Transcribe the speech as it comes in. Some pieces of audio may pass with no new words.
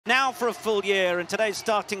Now for a full year, and today's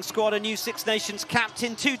starting squad, a new Six Nations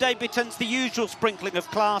captain, 2 debutants, the usual sprinkling of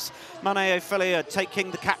class. Mane Ophelia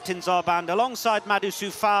taking the captain's armband alongside Madou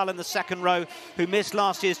Soufal in the second row, who missed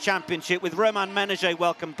last year's championship, with Romain Ménager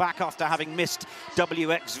welcome back after having missed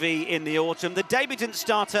WXV in the autumn. The debutant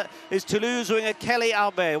starter is Toulouse winger Kelly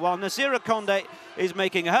Albert, while Nazira Condé is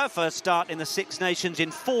making her first start in the Six Nations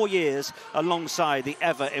in 4 years, alongside the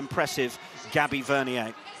ever-impressive Gabby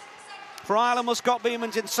Vernier. For Ireland, well, Scott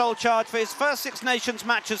Beeman's in sole charge for his first Six Nations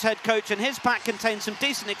match as head coach, and his pack contains some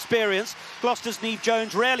decent experience. Gloucester's Niamh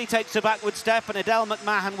Jones rarely takes a backward step, and Adele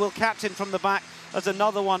McMahon will captain from the back as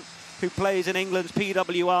another one who plays in England's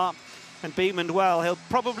PWR. And Beeman, well, he'll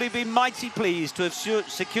probably be mighty pleased to have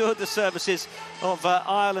secured the services of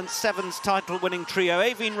Ireland's Sevens title-winning trio,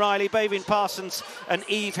 Aoibhinn Riley, Bavin Parsons and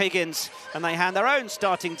Eve Higgins. And they hand their own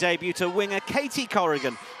starting debut to winger Katie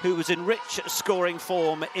Corrigan, who was in rich scoring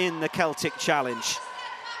form in the Celtic Challenge.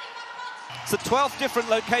 It's the 12th different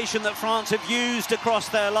location that France have used across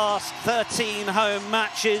their last 13 home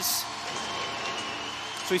matches.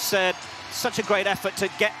 As we said, such a great effort to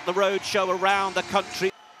get the road show around the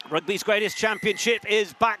country. Rugby's greatest championship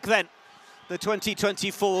is back then. The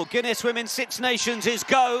 2024 Guinness Women's Six Nations is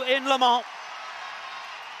go in Le Mans.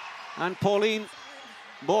 And Pauline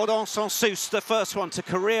Bourdon-Sansus, the first one to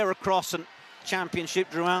career across and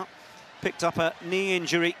championship drew out, picked up a knee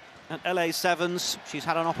injury at LA Sevens. She's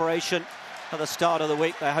had an operation at the start of the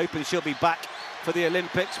week. They're hoping she'll be back for the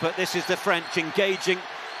Olympics, but this is the French engaging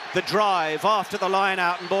the drive after the line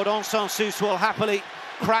out, and Bourdon-Sansus will happily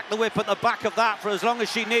crack the whip at the back of that for as long as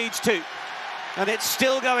she needs to. And it's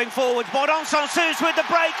still going forward. Bourdon-Sansus with the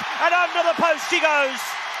break, and under the post she goes.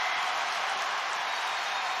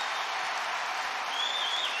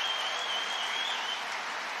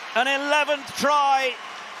 An 11th try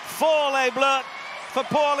for Les Bleus for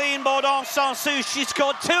Pauline Bourdon-Sansus. She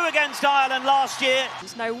scored 2 against Ireland last year.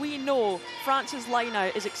 Now, we know France's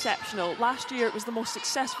line-out is exceptional. Last year it was the most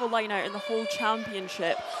successful line-out in the whole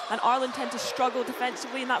championship, and Ireland tend to struggle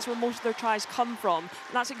defensively, and that's where most of their tries come from.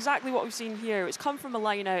 And that's exactly what we've seen here. It's come from a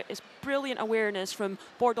line-out. It's brilliant awareness from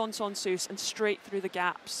Bourdon-Sansus and straight through the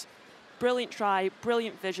gaps. Brilliant try,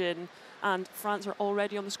 brilliant vision, and France are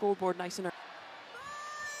already on the scoreboard nice and early.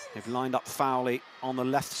 They've lined up Fowley on the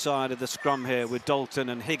left side of the scrum here with Dalton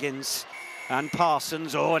and Higgins and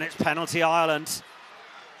Parsons. Oh, and it's penalty Ireland.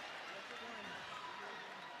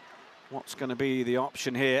 What's going to be the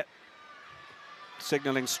option here?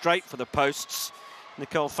 Signalling straight for the posts.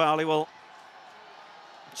 Nicole Fowley, well,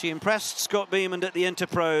 she impressed Scott Beeman at the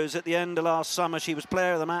Interpros at the end of last summer. She was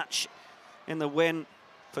player of the match in the win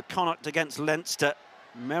for Connacht against Leinster.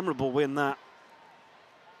 Memorable win that.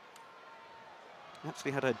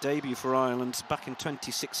 Actually had her debut for Ireland back in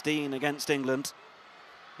 2016 against England.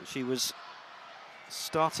 And she was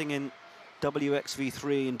starting in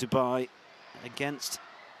WXV3 in Dubai against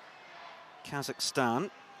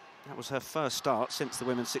Kazakhstan. That was her first start since the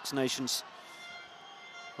Women's Six Nations,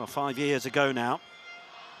 well, 5 years ago now.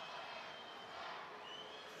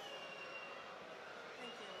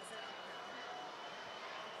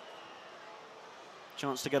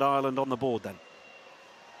 Chance to get Ireland on the board then.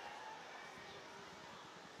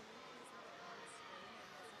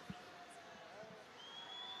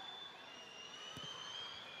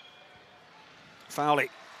 Fowley,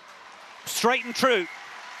 straight and true.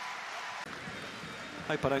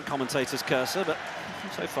 Hope I don't commentator's cursor, but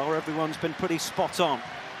so far everyone's been pretty spot on.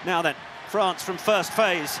 Now then, France from first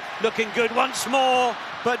phase, looking good once more,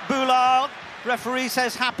 but Boulard, referee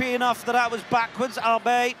says happy enough that was backwards.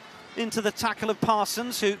 Albert into the tackle of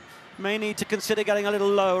Parsons, who may need to consider getting a little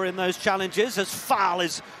lower in those challenges, as foul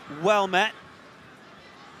is well met.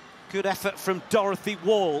 Good effort from Dorothy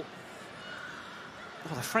Wall.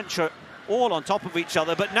 Oh, the French are all on top of each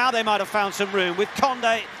other, but now they might have found some room with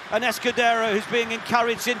Condé and Escudero, who's being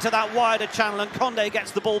encouraged into that wider channel, and Condé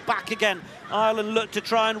gets the ball back again. Ireland look to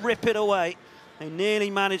try and rip it away. They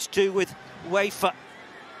nearly managed to with Wafer.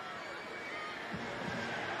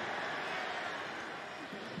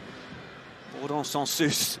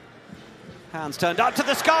 Bourdon-Sansus, hands turned up to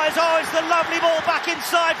the skies. Oh, it's the lovely ball back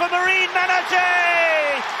inside for Marine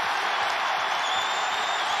Ménager.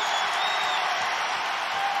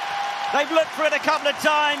 They've looked for it a couple of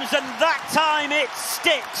times, and that time it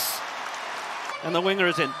sticks. And the winger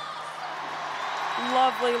is in.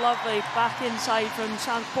 Lovely, lovely back inside from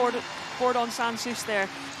Bourdon-Sansus there.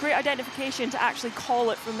 Great identification to actually call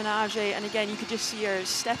it from Ménager, and again you could just see her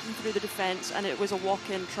stepping through the defence, and it was a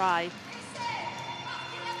walk-in try.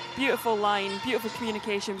 Beautiful line, beautiful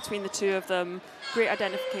communication between the two of them, great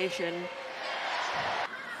identification.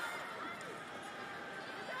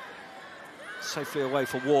 safely away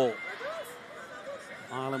for Wall.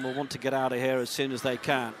 Ireland will want to get out of here as soon as they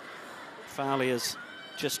can. Fowley has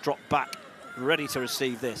just dropped back, ready to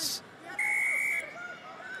receive this.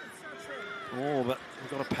 Oh, but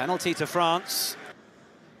we've got a penalty to France.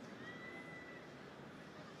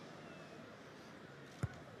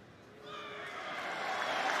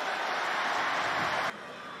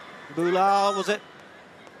 Boulard, was it?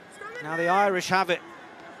 Now the Irish have it.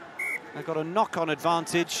 They've got a knock-on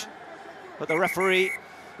advantage, but the referee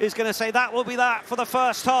is going to say that will be that for the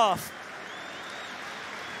first half.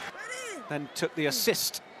 Then took the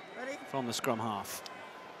assist from the scrum half.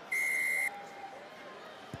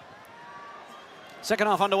 Second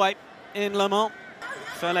half underway in Le Mans.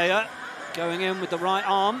 Fellaia going in with the right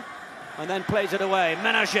arm and then plays it away.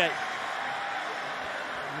 Ménager,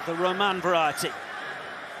 the Roman variety.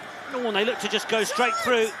 Oh, and they look to just go straight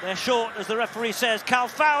through. They're short, as the referee says.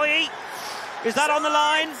 Calfaoui, is that on the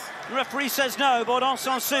line? The referee says no. Baudin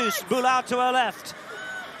Sansus, Boulard to her left.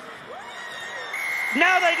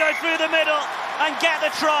 Now they go through the middle and get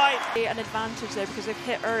the try. An advantage there because they've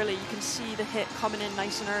hit early. You can see the hit coming in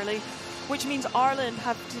nice and early, which means Ireland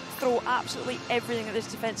have to throw absolutely everything at this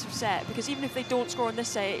defensive set, because even if they don't score on this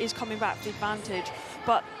set, it is coming back to the advantage.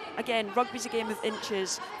 But again, rugby's a game of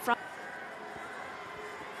inches.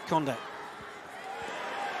 Condé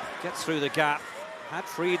gets through the gap, had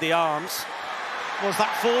freed the arms. Was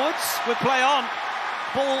that forwards? With play on.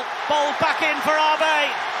 Ball back in for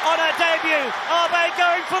Arbe on her debut. Arbe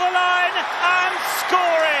going for the line and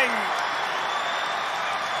scoring.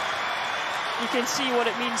 You can see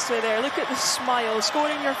what it means to her there. Look at the smile.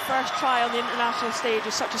 Scoring your first try on the international stage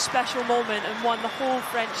is such a special moment, and one the whole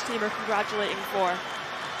French team are congratulating for.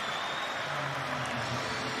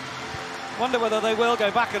 Wonder whether they will go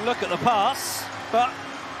back and look at the pass, but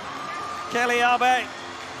Kelly Arbe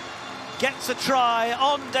gets a try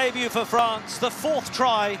on debut for France, the fourth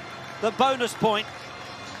try, the bonus point.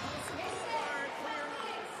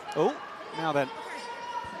 Oh, now then.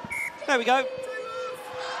 There we go.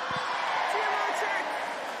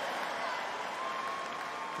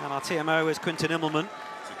 And our TMO is Quinton Immelman.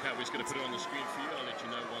 So Catway's going to put it on the screen for you. I'll let you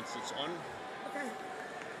know once it's on.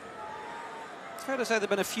 It's fair to say there have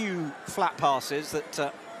been a few flat passes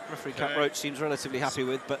that referee Cat Roach seems relatively happy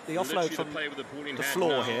with, but the offload from the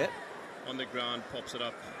floor here. On the ground, pops it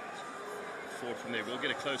up forward from there. We'll get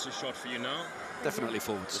a closer shot for you now. Definitely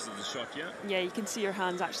forwards. This is the shot, yeah? Yeah, you can see your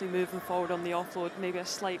hands actually moving forward on the offload. Maybe a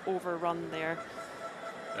slight overrun there.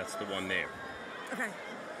 That's the one there. Okay.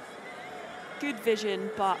 Good vision,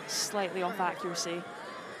 but slightly off accuracy.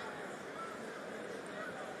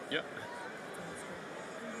 Yep.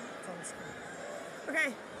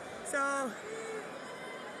 Okay, so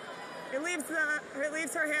it leaves her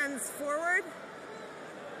hands forward.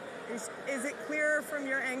 Is it clear from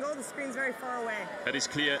your angle? The screen's very far away. That is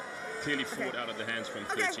clearly forward out of the hands from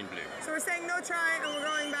 13 blue. So we're saying no try, and we're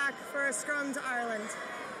going back for a scrum to Ireland.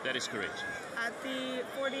 That is correct. At the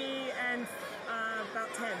 40 and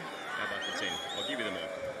about 10. About the 10. I'll give you the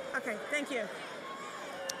mark. Okay, thank you.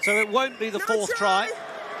 So it won't be the fourth try.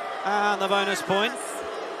 And the bonus point.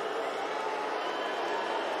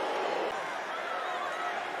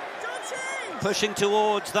 Pushing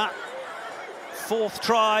towards that fourth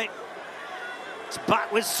try. It's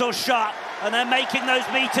back with Sochat, and they're making those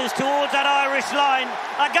meters towards that Irish line.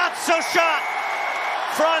 Agathe Sochat.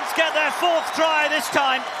 France get their fourth try this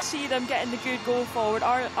time. See them getting the good goal forward.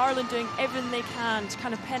 Ireland doing everything they can to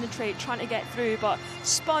kind of penetrate, trying to get through, but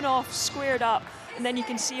spun off, squared up, and then you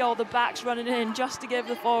can see all the backs running in just to give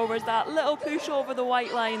the forwards that little push over the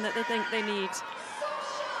white line that they think they need.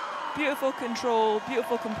 Beautiful control,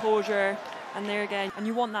 beautiful composure, and there again, and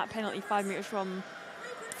you want that penalty 5 metres from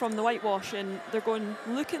the whitewash, and they're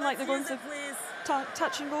looking like they're going to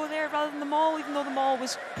touch and go there rather than the maul, even though the maul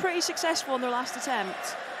was pretty successful in their last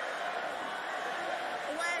attempt.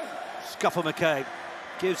 Scuffle McCabe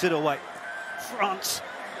gives it away. France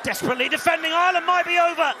desperately defending. Ireland might be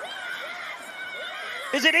over.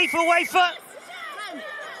 Is it Aoife Wafer?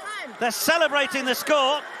 They're celebrating the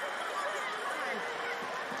score.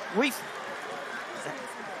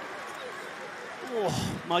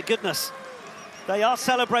 Oh, my goodness. They are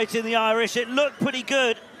celebrating the Irish. It looked pretty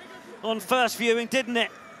good on first viewing, didn't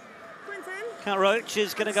it? Cat Roach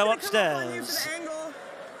is going to go upstairs. I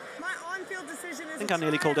think I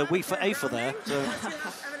nearly called her Wee for Afer there. So.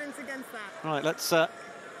 Right, let's...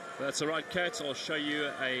 That's all right, Kat. I'll show you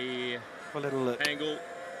a little look. Angle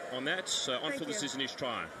on that. So on for the decision each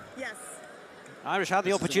try. Yes. Irish had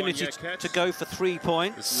the opportunity to go for 3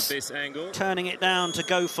 points. This is the best angle. Turning it down to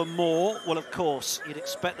go for more. Well, of course, you'd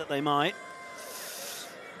expect that they might.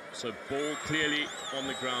 So ball clearly on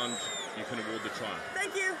the ground you can award the try.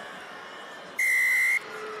 Thank you.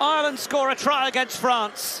 Ireland score a try against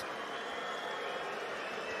France.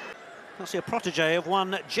 That's a protege of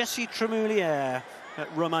one Jesse Tremouliere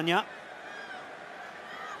at Romagna.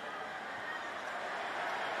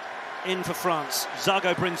 In for France.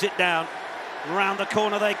 Zago brings it down. Round the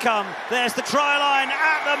corner they come. There's the try line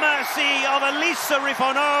at the mercy of Elisa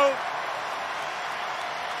Rifonneau.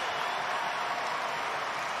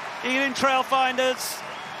 Ealing Trailfinders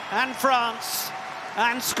and France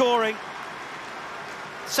and scoring.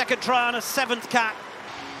 Second try on a 7th cap.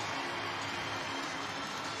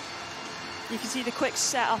 You can see the quick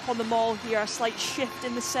setup on the maul here, a slight shift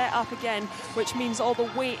in the setup again, which means all the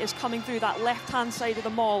weight is coming through that left-hand side of the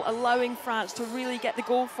maul, allowing France to really get the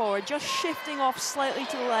goal forward, just shifting off slightly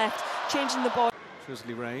to the left, changing the ball.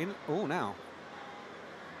 Drizzly rain. Oh, now,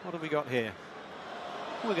 what have we got here?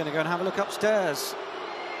 We're going to go and have a look upstairs.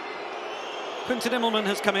 Quinton Immelman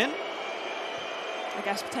has come in. I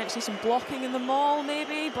guess potentially some blocking in the maul,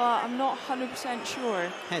 maybe, but I'm not 100% sure.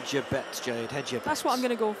 Hedge your bets, Jade, hedge your bets. That's what I'm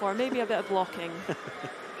going to go for, maybe a bit of blocking.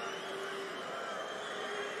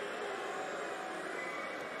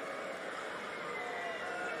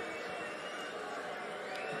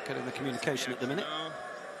 Getting the communication at the minute. Now,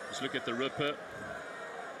 let's look at the ripper.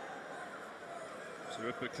 So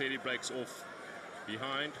ripper clearly breaks off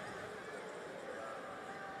behind.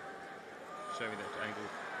 Show me that angle.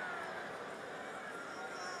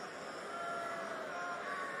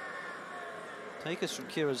 Take us from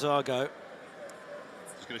Kira Zago.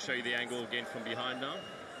 Just going to show you the angle again from behind now.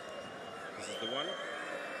 This is the one.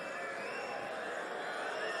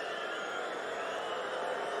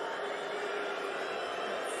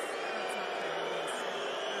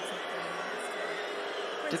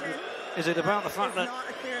 Is it about the fact that...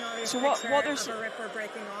 So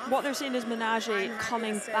what they're saying is Menage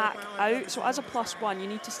coming back out. So as a +1, you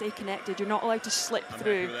need to stay connected. You're not allowed to slip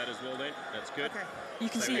through. That as well, then. That's good. Okay. You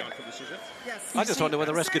can see. Yes. I just wonder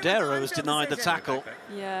whether Escudero has denied the tackle.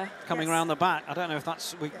 Yeah. Coming round the back. I don't know if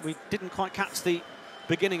that's... We didn't quite catch the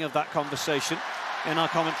beginning of that conversation in our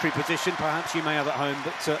commentary position. Perhaps you may have at home,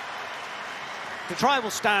 but the try will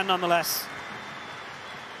stand nonetheless.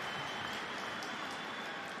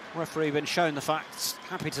 Referee been shown the facts,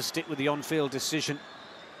 happy to stick with the on-field decision.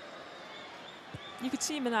 You could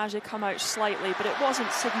see Menage come out slightly, but it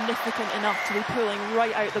wasn't significant enough to be pulling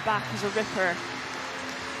right out the back as a ripper.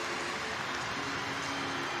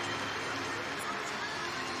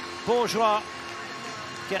 Bourgeois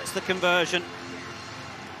gets the conversion.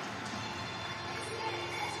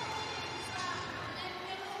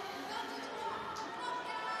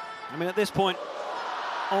 I mean, at this point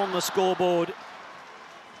on the scoreboard,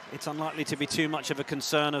 it's unlikely to be too much of a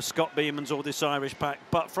concern of Scott Beeman's or this Irish pack,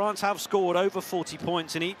 but France have scored over 40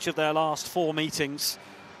 points in each of their last 4 meetings.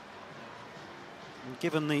 And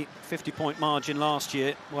given the 50-point margin last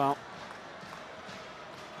year, well,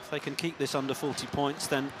 if they can keep this under 40 points,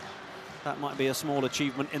 then that might be a small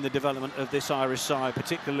achievement in the development of this Irish side,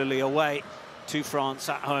 particularly away to France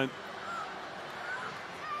at home.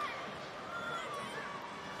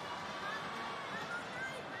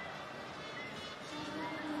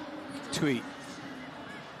 Tweet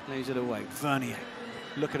lays it away. Vernier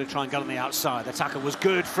looking to try and get on the outside. The tackle was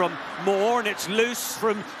good from Moore, and it's loose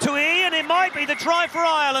from Tui, and it might be the try for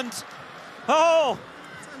Ireland. Oh,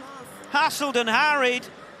 hassled and harried.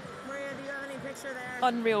 Maria, do you have any picture there?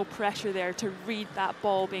 Unreal pressure there to read that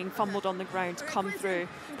ball being fumbled on the ground to come through.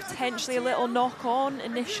 Potentially a little knock on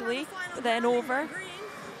initially, but then over.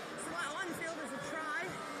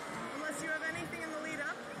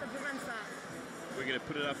 We're going to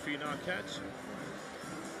put it up for you now, Kat.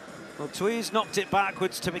 Well, Twee's knocked it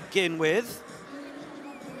backwards to begin with.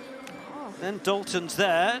 Oh. Then Dalton's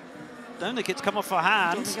there. Don't think it's come off her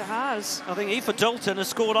hand. I don't think it has. I think Aoife Dalton has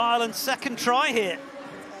scored Ireland's second try here.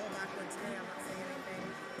 All backwards to me, I'm not seeing anything.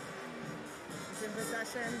 He's in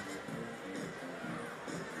possession.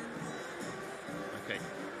 Okay.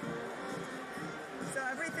 So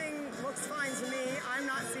everything looks fine to me. I'm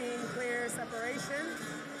not seeing clear separation.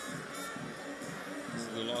 This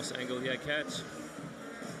is the last angle here, Kat. So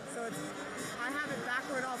I have it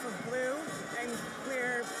backward off of blue and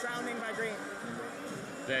clear rounding by green.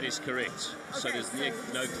 That is correct. Okay, so there's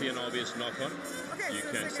no clear and obvious knock-on. Okay, You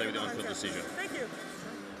so can stay with the on-field decision. Thank you.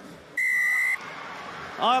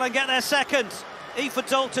 Ireland get their second. Aoife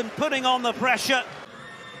Dalton putting on the pressure.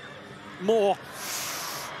 Moore.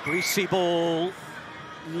 Greasy ball.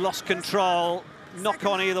 Lost control. Knock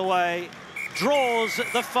on either way. Draws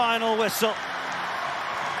the final whistle.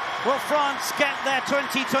 Will France get their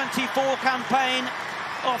 2024 campaign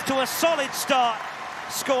off to a solid start?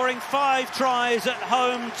 scoring 5 tries at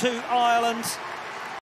home to Ireland.